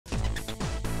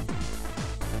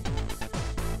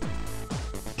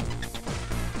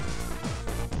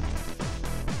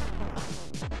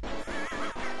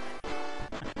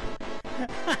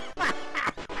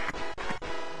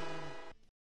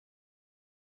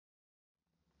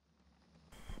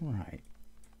Right,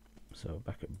 so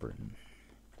back at Britain.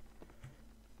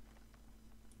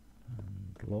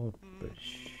 And Lord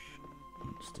Bush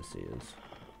wants to see us.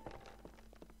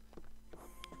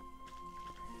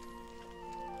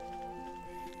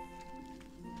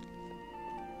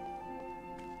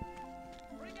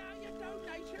 Bring out your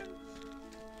donations.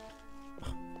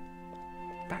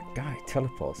 That guy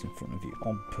teleports in front of you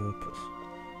on purpose.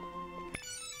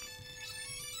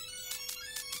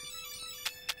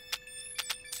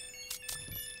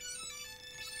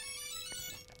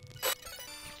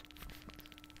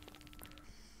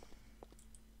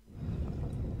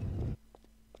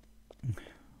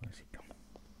 Where's he gone?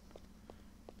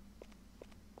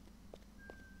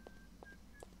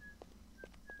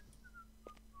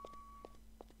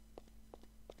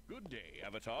 Good day,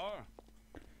 Avatar.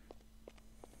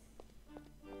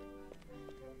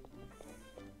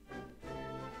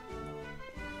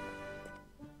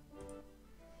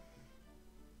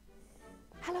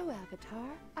 Hello, Avatar.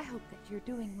 I hope that you're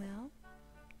doing well.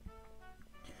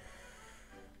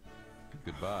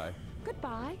 Goodbye.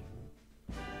 Goodbye.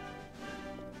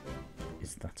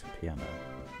 Is that a piano?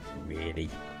 Really?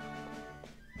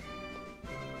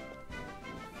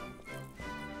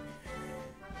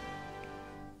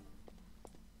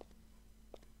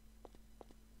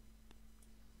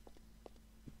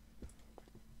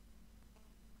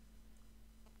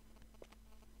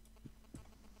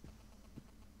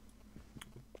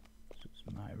 This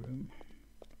is my room.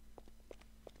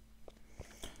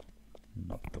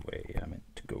 Not the way I meant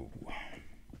to go.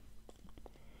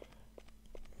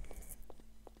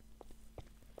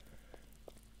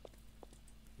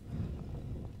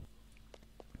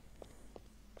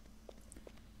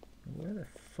 Where the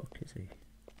fuck is he?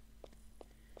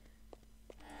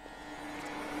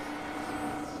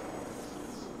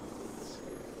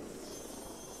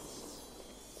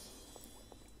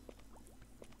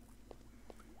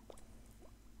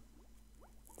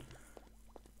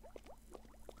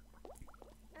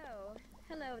 Oh,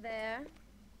 hello there.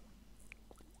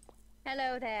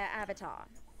 Hello there, Avatar.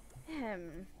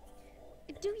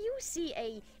 Do you see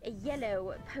a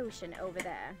yellow potion over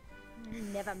there?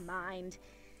 Never mind.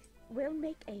 We'll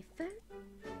make a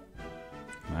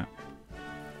Nah.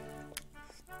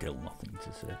 Still nothing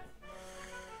to say.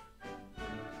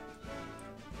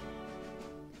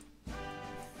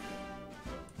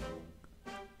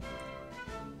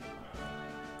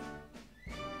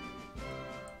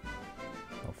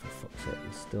 Oh, for fuck's sake,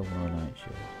 there's still no night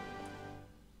shield.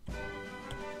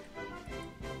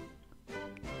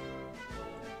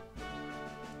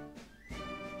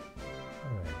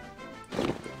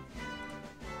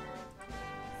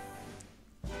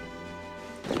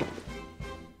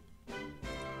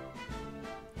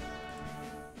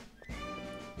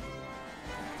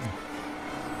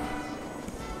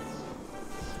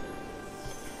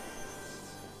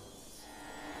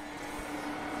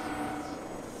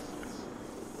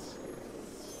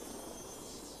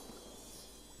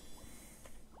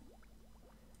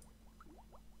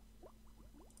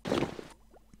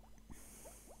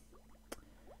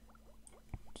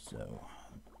 So,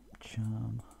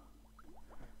 charm.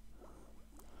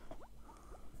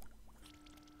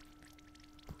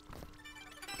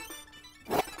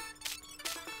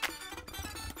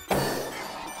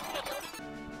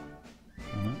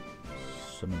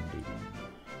 Summon demon.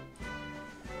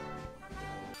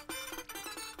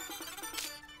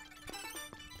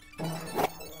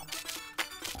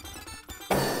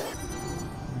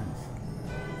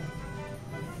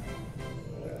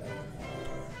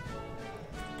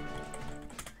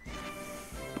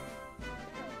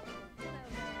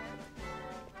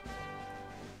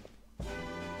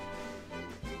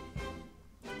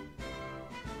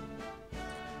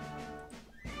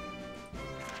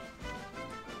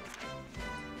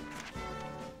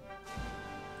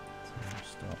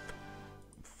 Stop.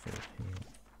 Full heal.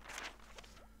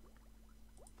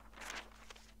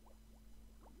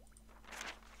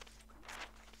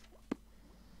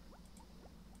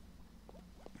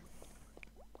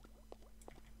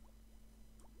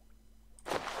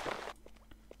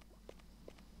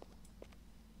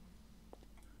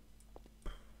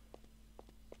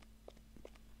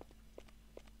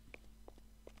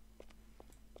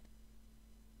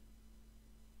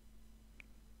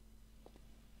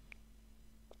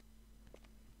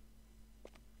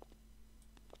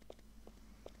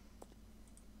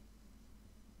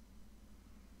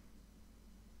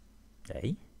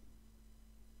 Hey?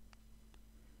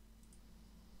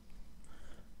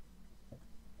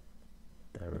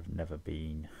 There have never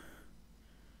been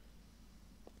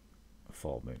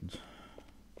 4 moons.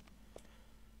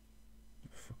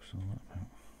 What the fuck's all that about?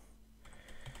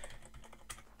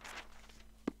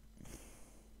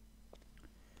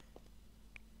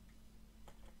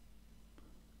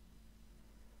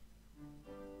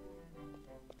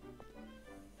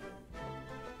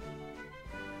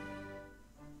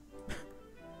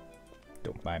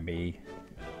 Don't mind me.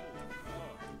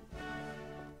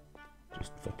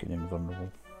 Just fucking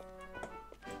invulnerable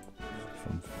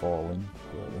from falling,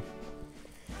 clearly.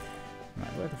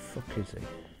 Right, where the fuck is he?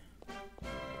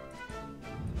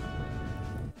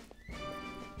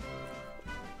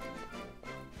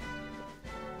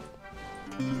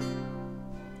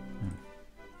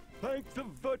 Thank the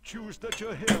virtues that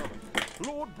you're here.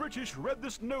 Lord British read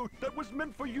this note that was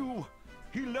meant for you.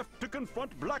 He left to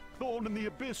confront Blackthorn in the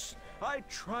Abyss. I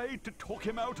tried to talk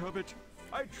him out of it.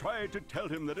 I tried to tell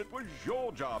him that it was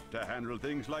your job to handle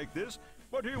things like this,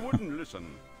 but he wouldn't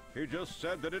listen. He just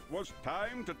said that it was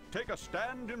time to take a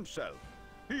stand himself.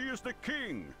 He is the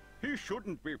king. He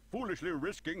shouldn't be foolishly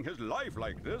risking his life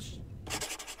like this.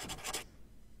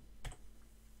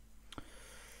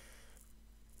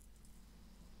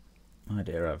 My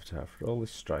dear Avatar, for all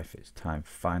this strife, it's time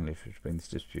finally for you to bring this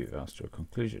dispute of ours to a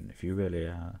conclusion. If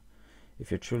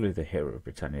you're truly the hero of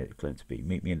Britannia that you claim to be,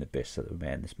 meet me in the abyss so that we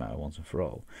may end this matter once and for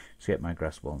all. So get my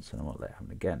grasp once and I won't let it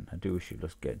happen again. I do wish you'd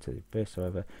just get into the abyss,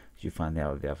 however, as you find the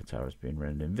hour of the Avatar has been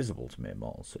rendered invisible to mere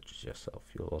mortals such as yourself.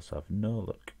 You'll also have no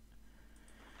luck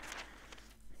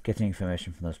getting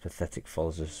information from those pathetic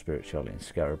followers of spirituality in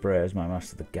Scarabrea, as my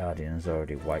master the Guardian has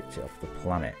already wiped it off the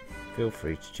planet. Feel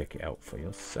free to check it out for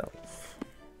yourself.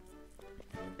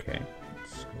 Okay,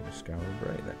 let's go to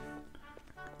Scarabrea then.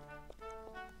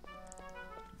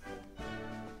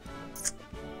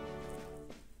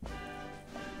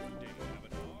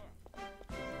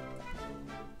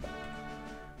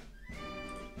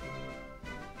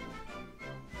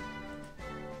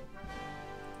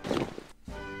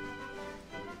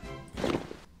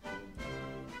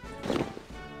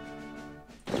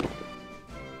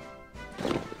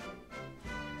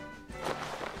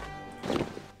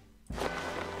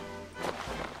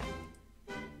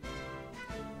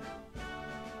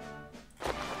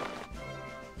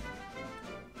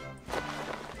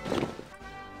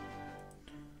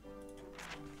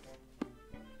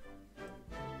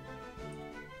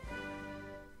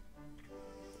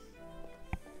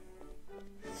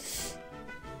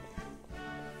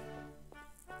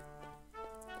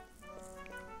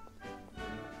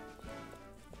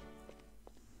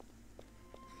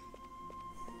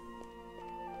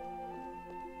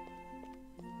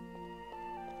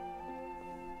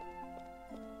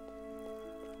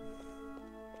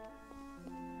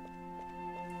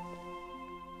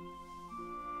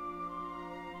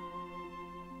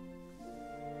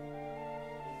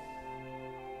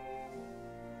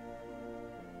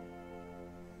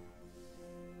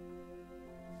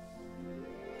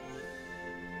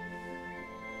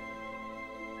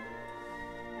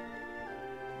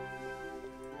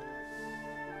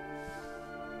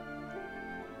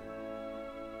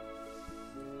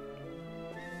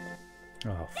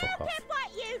 Oh, fuck off.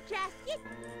 What you just...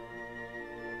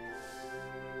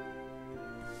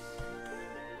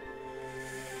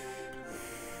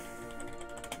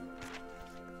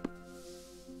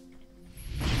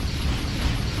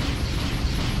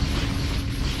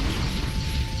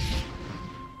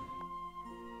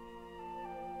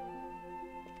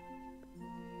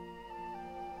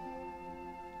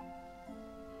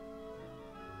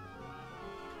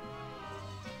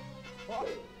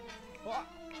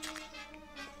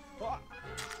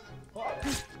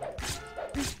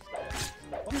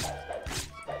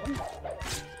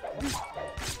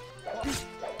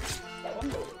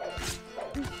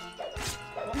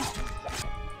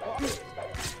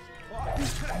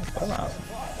 Come out.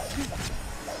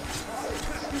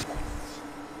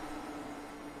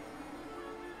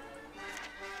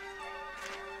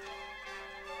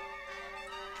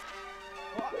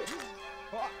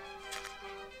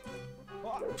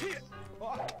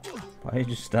 Why are you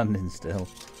just standing still?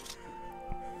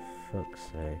 Fuck's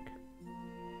sake.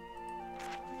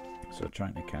 So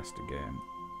trying to cast a game.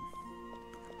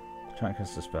 Trying to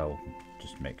cast a spell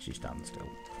just makes you stand still.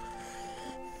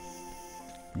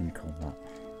 In combat.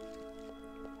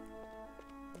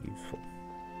 Useful.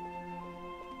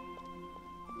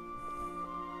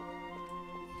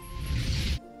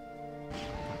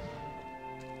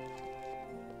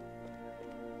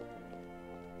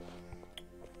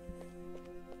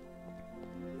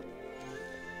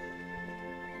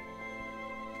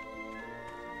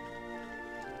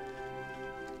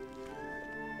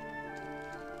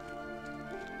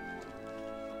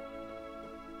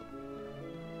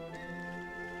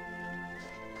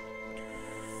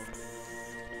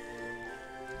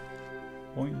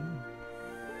 Boing.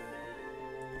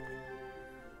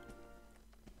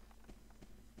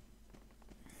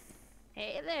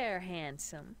 Hey there,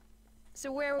 handsome.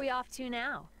 So where are we off to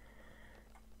now?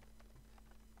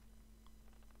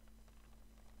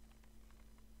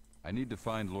 I need to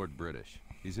find Lord British.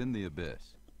 He's in the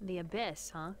Abyss. The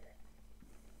Abyss, huh?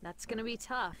 That's gonna be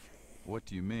tough. What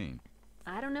do you mean?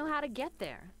 I don't know how to get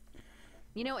there.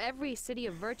 You know, every city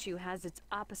of virtue has its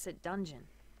opposite dungeon.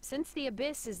 Since the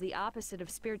Abyss is the opposite of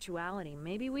spirituality,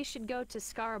 maybe we should go to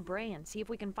Skara Brae and see if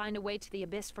we can find a way to the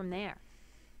Abyss from there.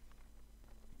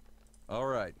 All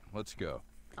right, let's go.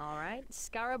 All right,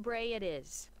 Skara Brae it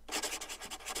is.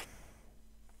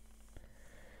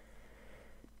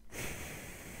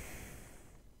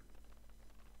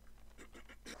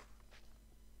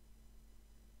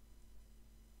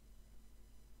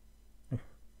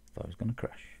 Thought I was going to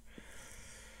crash.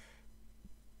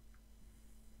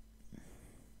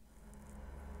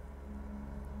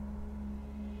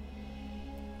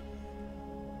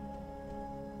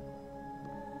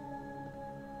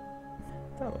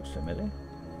 That looks familiar.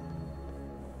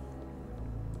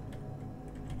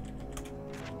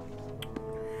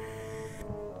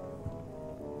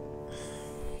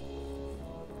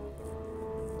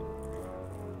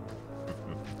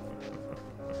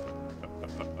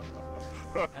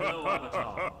 Hello,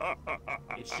 Avatar.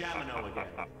 It's Shamino again.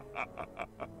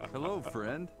 Hello,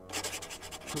 friend.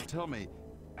 So tell me,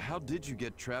 how did you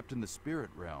get trapped in the spirit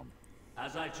realm?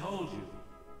 As I told you,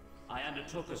 I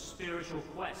undertook a spiritual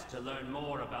quest to learn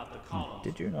more about the columns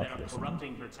Did you not that are listen?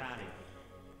 corrupting Britannia.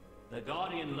 The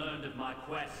Guardian learned of my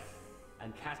quest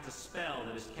and cast a spell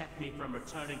that has kept me from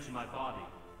returning to my body.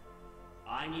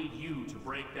 I need you to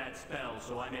break that spell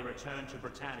so I may return to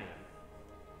Britannia.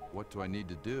 What do I need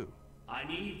to do? I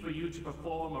need for you to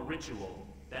perform a ritual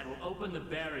that will open the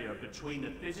barrier between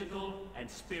the physical and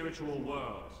spiritual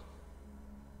worlds.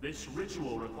 This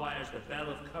ritual requires the Bell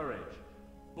of Courage,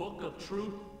 Book of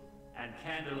Truth, and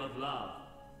Candle of Love.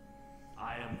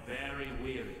 I am very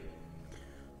weary.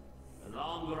 The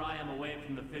longer I am away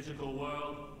from the physical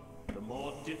world, the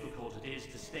more difficult it is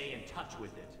to stay in touch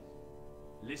with it.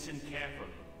 Listen carefully.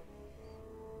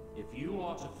 If you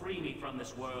are to free me from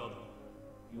this world,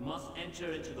 you must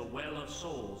enter into the Well of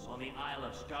Souls on the Isle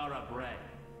of Skara Brae.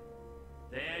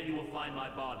 There you will find my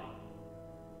body.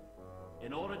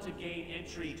 In order to gain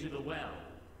entry to the well,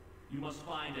 you must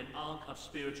find an Ankh of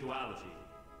spirituality.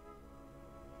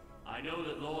 I know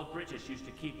that Lord British used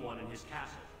to keep one in his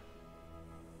castle.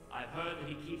 I've heard that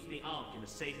he keeps the Ankh in a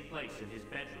safe place in his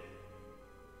bedroom.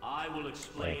 I will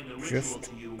explain the ritual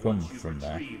to you once you've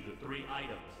retrieved the 3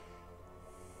 items.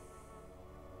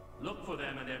 Look for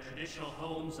them in their traditional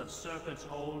homes of Serpent's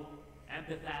Hole,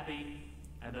 Empeth Abbey,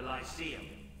 and the Lyceum.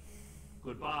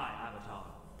 Goodbye, Avatar.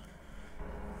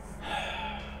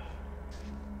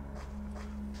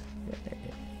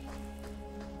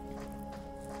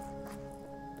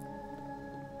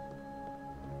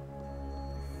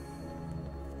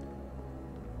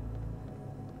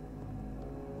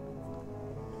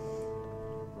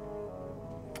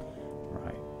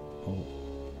 Right. Oh.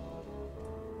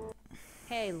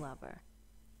 Hey, lover.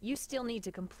 You still need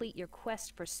to complete your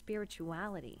quest for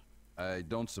spirituality. I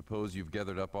don't suppose you've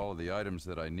gathered up all of the items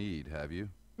that I need, have you?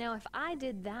 Now, if I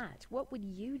did that, what would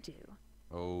you do?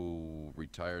 Oh,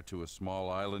 retire to a small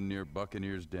island near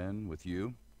Buccaneer's Den with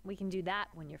you? We can do that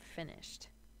when you're finished.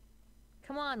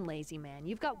 Come on, lazy man.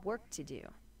 You've got work to do.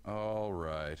 All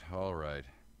right, all right.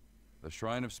 The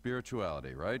Shrine of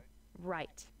Spirituality, right?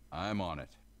 Right. I'm on it.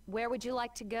 Where would you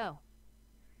like to go?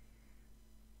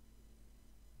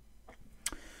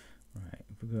 Right.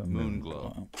 If we go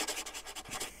Moonglow.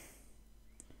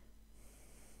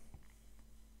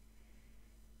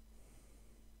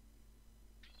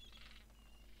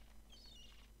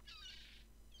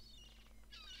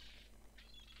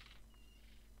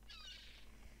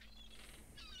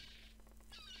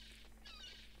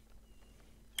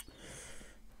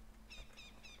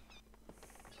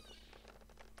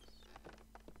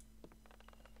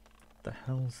 The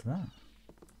hell's that?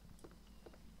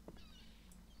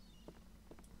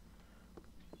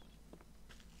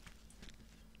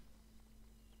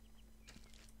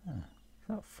 Ah, is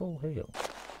that full heal?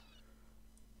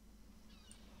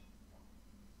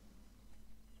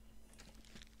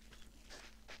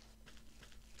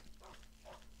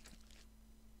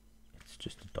 It's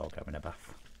just a dog having a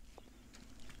bath.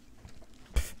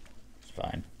 It's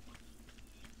fine.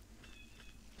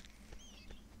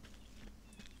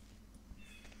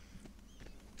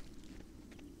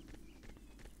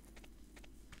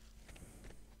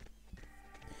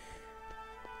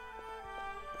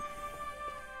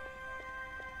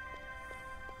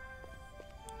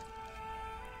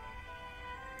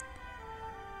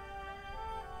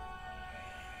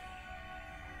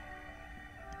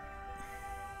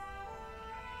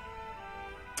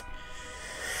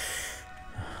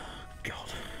 God.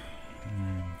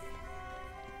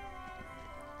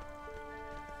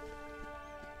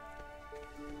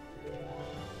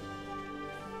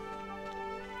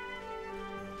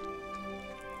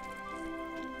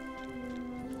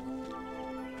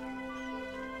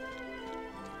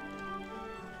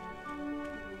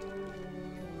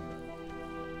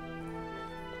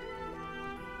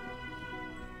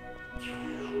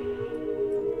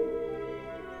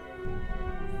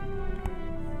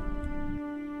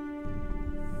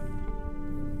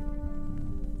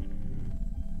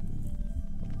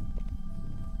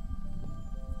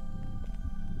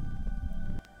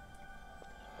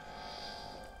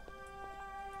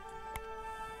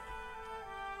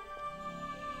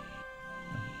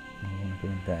 I want to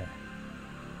go in there.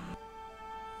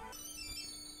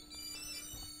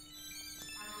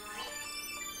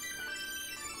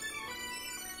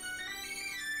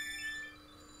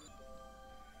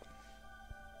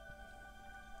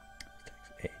 This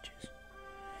takes ages.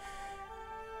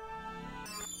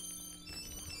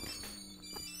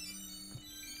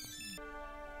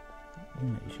 You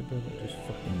should be able to just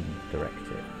fucking direct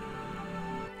it.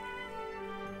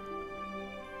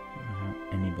 I don't know how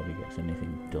anybody gets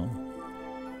anything done.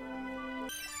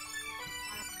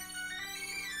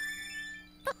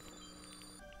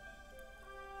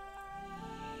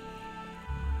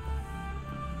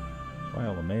 That's why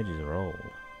all the mages are old,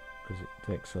 because it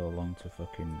takes so long to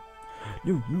fucking...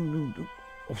 No.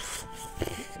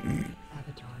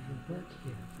 Avatar, your work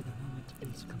here for the moment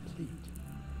is complete.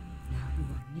 Now you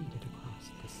are needed across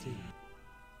the sea.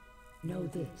 Know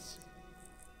this.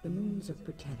 The moons of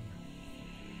Britannia,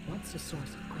 once a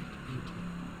source of great beauty,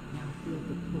 now feel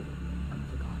the pull of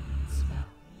the Guardian's spell.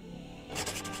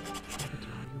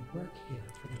 Avatar, your work here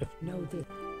for the... Know this.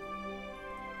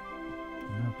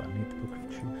 No, but I need the Book of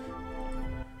Truth.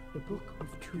 The Book of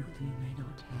Truth you may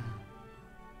not have.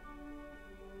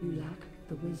 You lack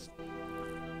the wisdom.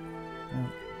 No,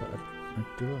 but I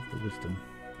do have the wisdom.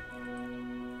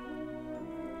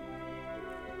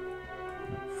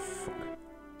 Oh, fuck.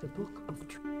 The Book of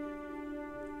Truth.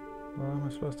 Well, am I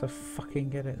supposed to fucking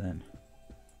get it then?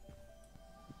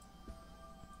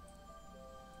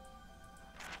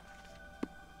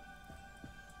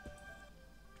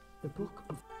 The Book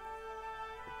of...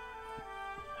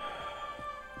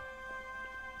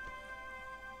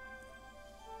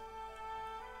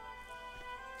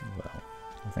 Well,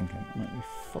 I think I might be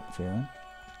fucked here then.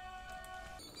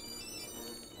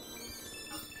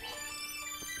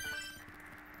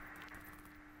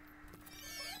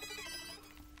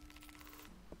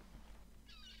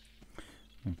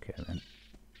 Okay then.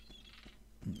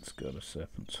 Let's go to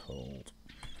Serpent's Hold.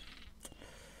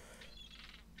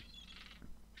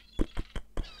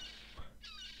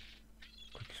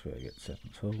 Quickest way to get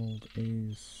Serpent's Hold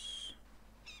is...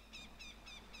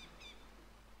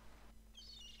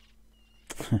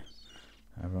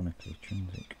 ironically,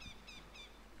 Trinsic.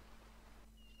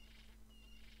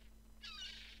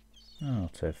 Oh,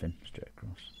 Turfin, straight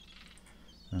across.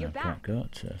 You're I back. can't go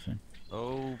at Turfin.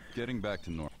 Oh, getting back to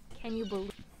normal. Can you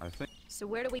believe? I think So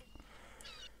where do we...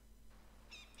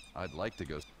 I'd like to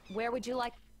go. Where would you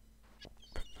like...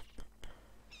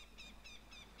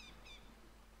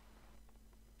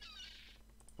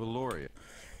 Valoria.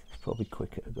 It's probably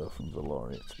quicker to go from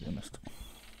Valoria, to be honest.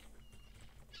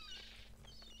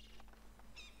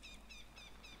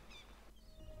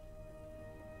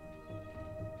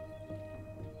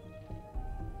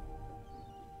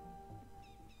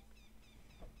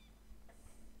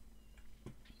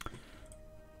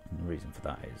 And the reason for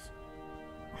that is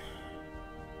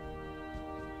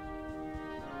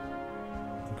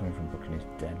coming from Buccaneer's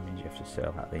Den means you have to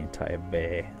sail out the entire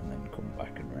bay and then come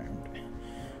back and round.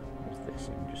 Whereas this,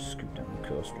 you can just scoot down the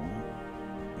coastline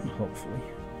and hopefully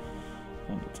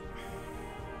find it.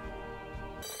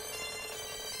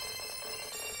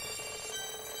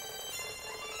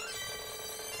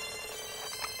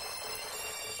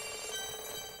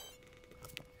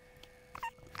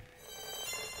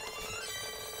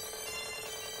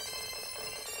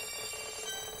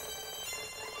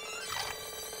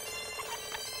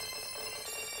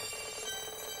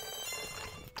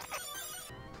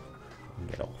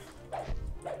 Get off.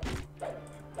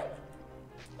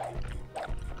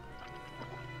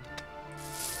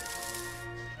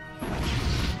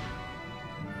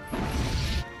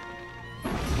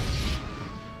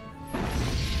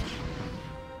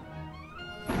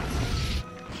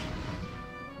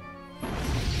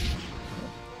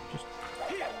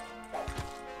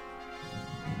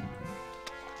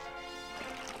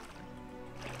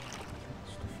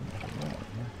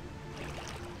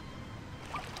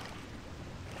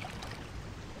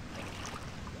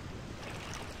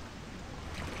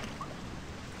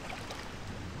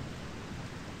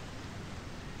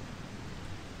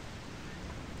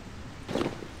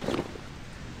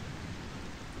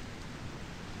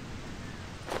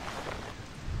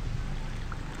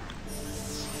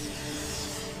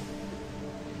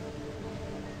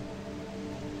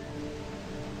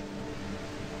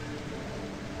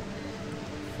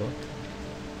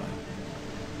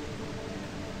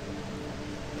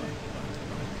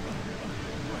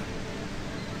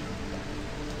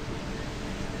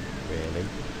 really.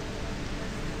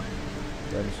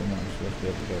 Where is someone I'm supposed to be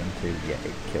able to go into? Yeah,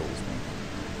 it kills me.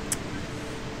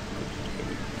 Good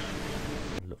game.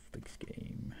 I love this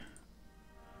game.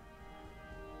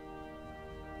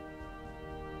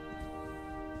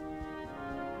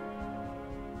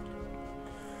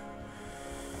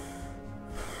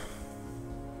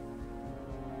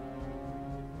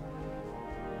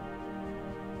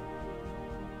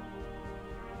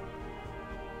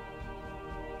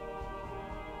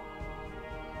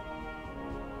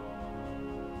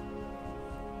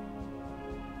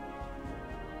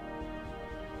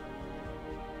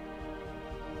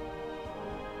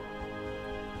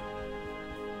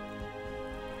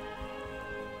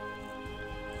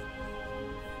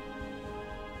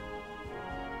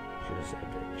 Should have saved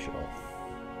it, sure.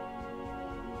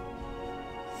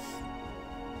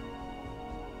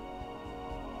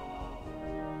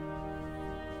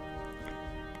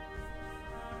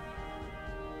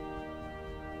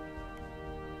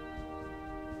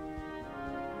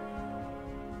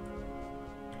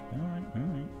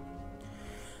 Alright.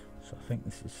 So I think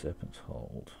this is Serpent's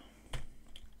Hold.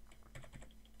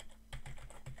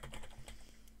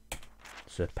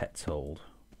 Serpent's Hold.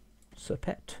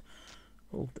 Serpent.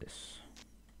 Hold this.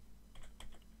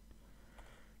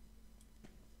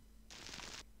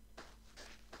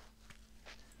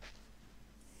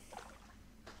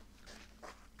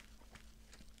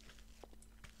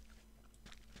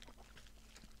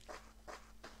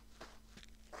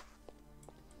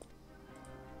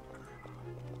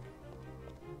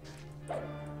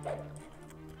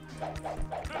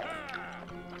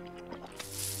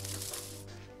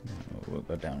 We'll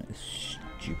go down this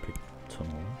stupid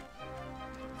tunnel.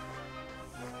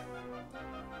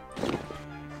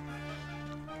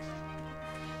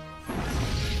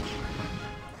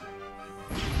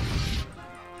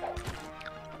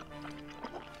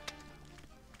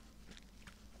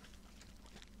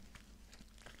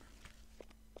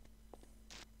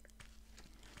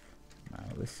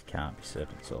 This can't be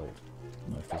Serpent's Hold. I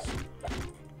don't know if there's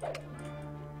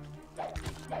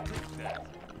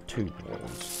two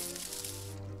walls.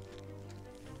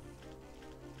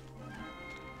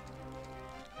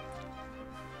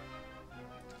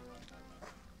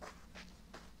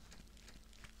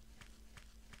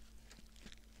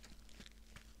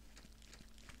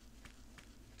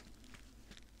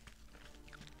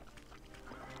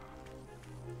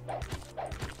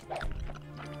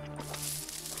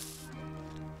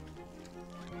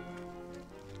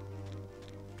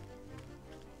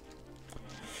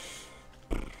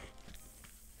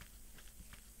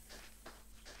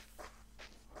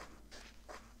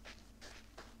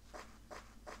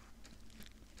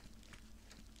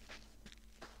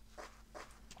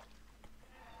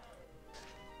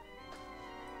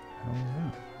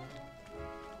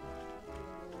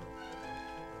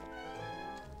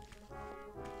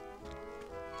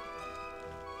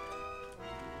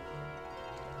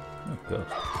 Oh god.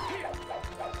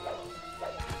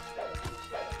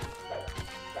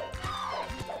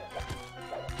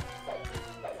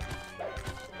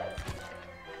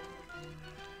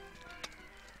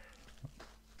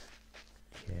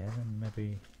 Yeah, then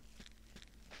maybe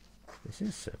this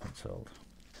is Serpent's Hold.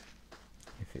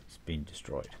 If it's been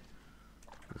destroyed.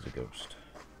 There's a ghost.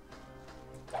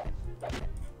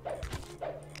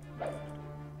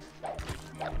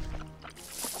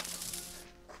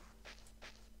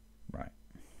 Right.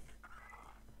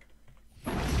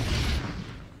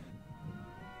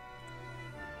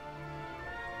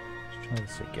 Let's try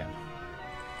this again.